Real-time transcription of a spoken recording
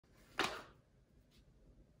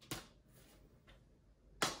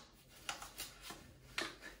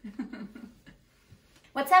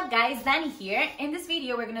What's up guys, Danny here. In this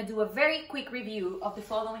video we're gonna do a very quick review of the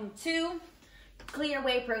following two clear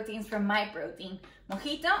whey proteins from MYPROTEIN,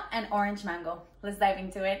 Mojito and Orange Mango. Let's dive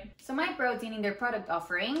into it. So MYPROTEIN, in their product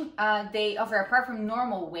offering, they offer, apart from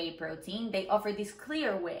normal whey protein, they offer this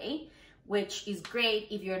clear whey, which is great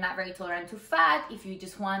if you're not very tolerant to fat, if you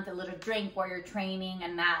just want a little drink while you're training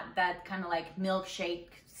and not that kind of like milkshake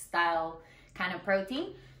style kind of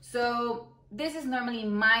protein. So this is normally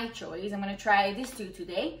my choice. I'm gonna try these two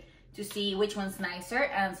today to see which one's nicer,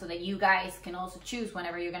 and so that you guys can also choose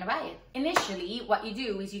whenever you're gonna buy it. Initially, what you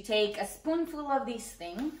do is you take a spoonful of this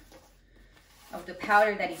thing, of the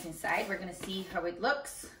powder that is inside. We're gonna see how it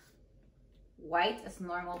looks. White as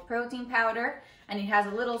normal protein powder, and it has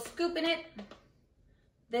a little scoop in it,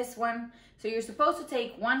 this one. So you're supposed to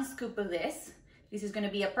take 1 scoop of this. This is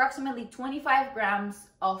gonna be approximately 25 grams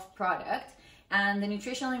of product. And the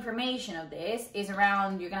nutritional information of this is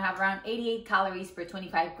around, you're gonna have around 88 calories per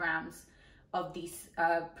 25 grams of this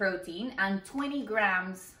protein, and 20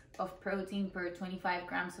 grams of protein per 25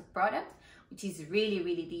 grams of product, which is really,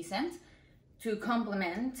 really decent to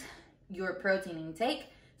complement your protein intake.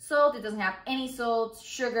 Salt, it doesn't have any salt.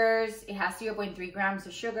 Sugars, it has 0.3 grams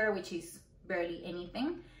of sugar, which is barely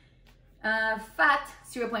anything. Fat,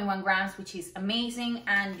 0.1 grams, which is amazing,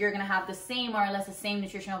 and you're gonna have the same, more or less the same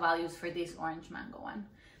nutritional values for this Orange Mango one.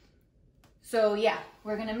 So yeah,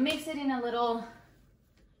 we're gonna mix it in a little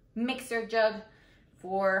mixer jug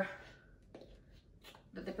that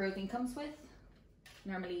the protein comes with.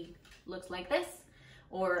 Normally looks like this,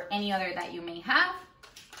 or any other that you may have.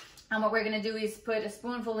 And what we're gonna do is put a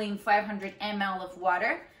spoonful in 500 ml of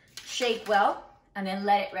water, shake well, and then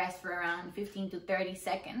let it rest for around 15 to 30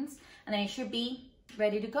 seconds. And then it should be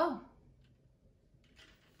ready to go.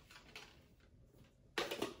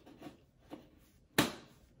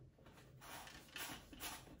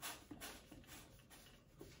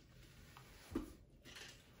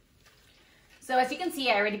 So as you can see,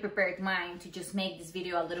 I already prepared mine to just make this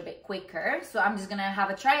video a little bit quicker. So I'm just gonna have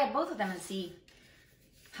a try at both of them and see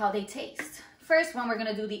how they taste. First one, we're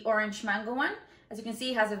gonna do the Orange Mango one. As you can see,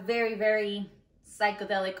 it has a very, very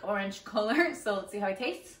psychedelic orange color. So let's see how it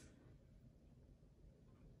tastes.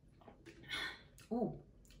 Ooh,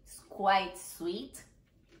 it's quite sweet.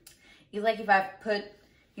 It's like if I put,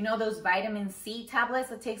 you know, those vitamin C tablets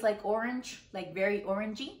that taste like orange, like very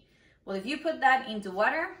orangey. Well, if you put that into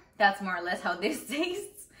water, that's more or less how this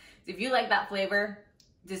tastes. So if you like that flavor,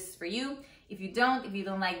 this is for you. If you don't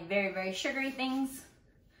like very, very sugary things,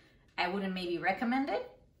 I wouldn't maybe recommend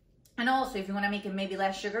it. And also, if you want to make it maybe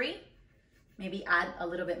less sugary, maybe add a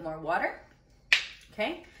little bit more water.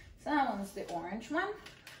 Okay, so that one's the orange one.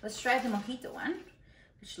 Let's try the Mojito one,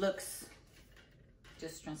 which looks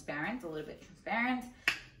just transparent, a little bit transparent.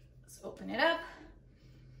 Let's open it up.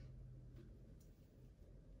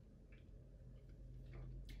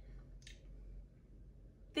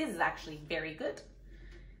 This is actually very good.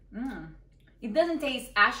 It doesn't taste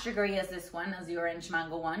as sugary as this one, as the Orange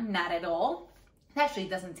Mango one, not at all. It actually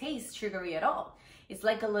doesn't taste sugary at all. It's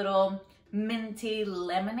like a little minty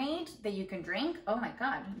lemonade that you can drink. Oh my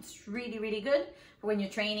God, it's really, really good. For when you're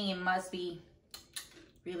training, it must be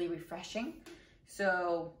really refreshing.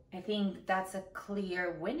 So I think that's a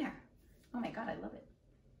clear winner. Oh my God, I love it.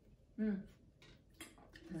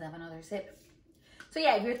 Let's have another sip. So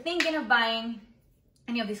yeah, if you're thinking of buying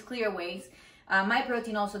any of these clear wheys,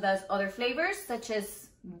 MYPROTEIN also does other flavors, such as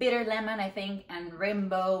bitter lemon, I think, and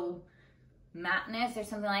rainbow madness or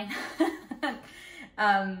something like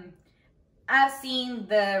that. I've seen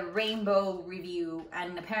the rainbow review,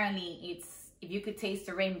 and apparently it's, if you could taste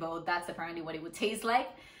the rainbow, that's apparently what it would taste like.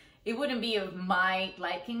 It wouldn't be of my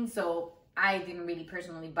liking, so I didn't really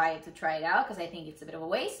personally buy it to try it out because I think it's a bit of a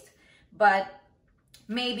waste. But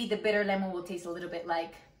maybe the bitter lemon will taste a little bit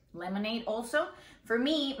like lemonade also. For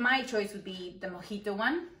me, my choice would be the Mojito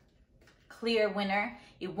one. Clear winner.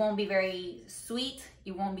 It won't be very sweet.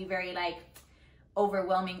 It won't be very like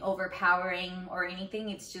overwhelming, overpowering or anything.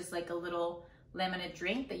 It's just like a little lemonade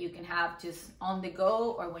drink that you can have just on the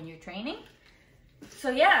go or when you're training. So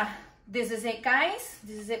yeah, this is it guys.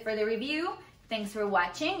 This is it for the review. Thanks for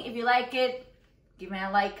watching. If you like it, give me a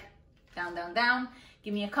like, down, down, down.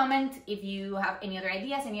 Give me a comment if you have any other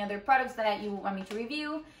ideas, any other products that you want me to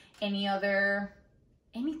review,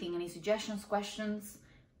 anything, any suggestions, questions.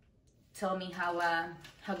 Tell me how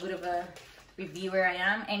good of a reviewer I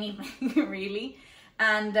am, anything really.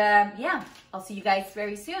 And yeah, I'll see you guys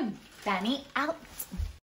very soon. Danny out.